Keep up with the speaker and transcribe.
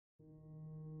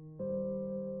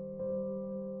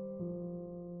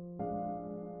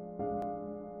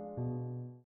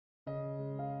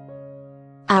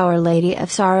Our Lady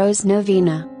of Sorrows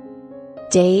Novena.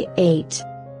 Day 8.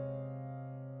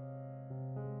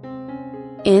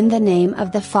 In the name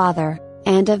of the Father,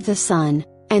 and of the Son,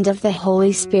 and of the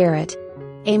Holy Spirit.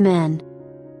 Amen.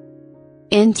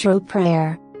 Intro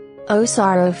Prayer. O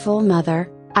sorrowful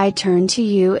Mother, I turn to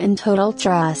you in total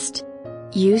trust.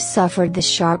 You suffered the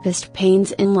sharpest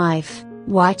pains in life,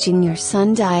 watching your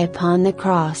Son die upon the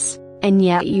cross, and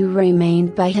yet you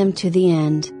remained by him to the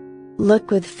end.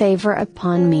 Look with favor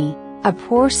upon me, a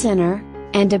poor sinner,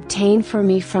 and obtain for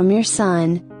me from your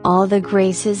Son, all the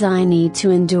graces I need to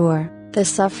endure the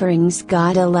sufferings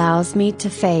God allows me to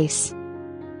face.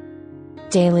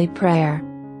 Daily Prayer.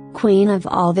 Queen of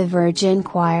all the Virgin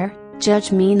Choir,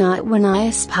 judge me not when I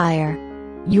aspire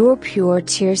your pure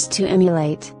tears to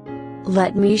emulate.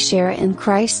 Let me share in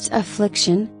Christ's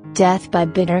affliction, death by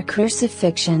bitter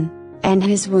crucifixion, and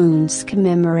his wounds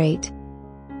commemorate.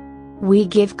 We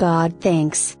give God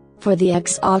thanks, for the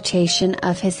exaltation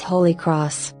of his holy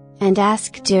cross, and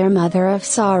ask, dear Mother of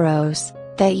Sorrows,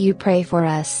 that you pray for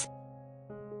us.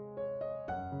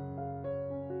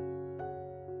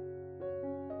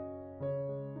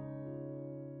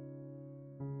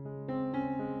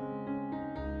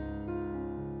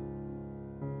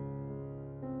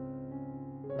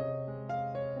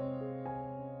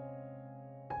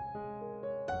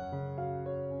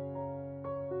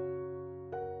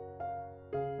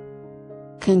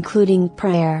 Concluding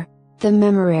Prayer, the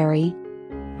Memorare.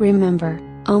 Remember,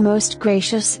 O most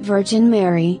gracious Virgin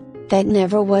Mary, that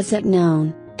never was it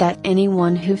known, that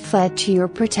anyone who fled to your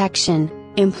protection,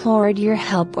 implored your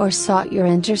help or sought your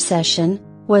intercession,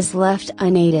 was left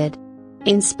unaided.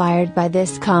 Inspired by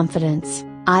this confidence,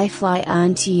 I fly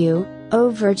unto you,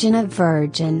 O Virgin of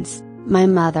Virgins, my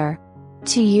Mother.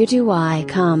 To you do I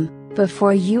come,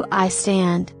 before you I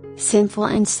stand, sinful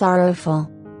and sorrowful.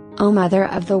 O Mother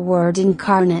of the Word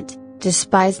incarnate,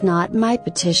 despise not my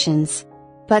petitions,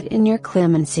 but in your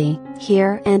clemency,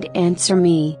 hear and answer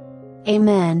me.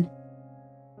 Amen.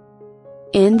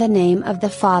 In the name of the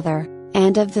Father,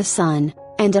 and of the Son,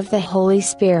 and of the Holy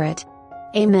Spirit.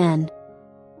 Amen.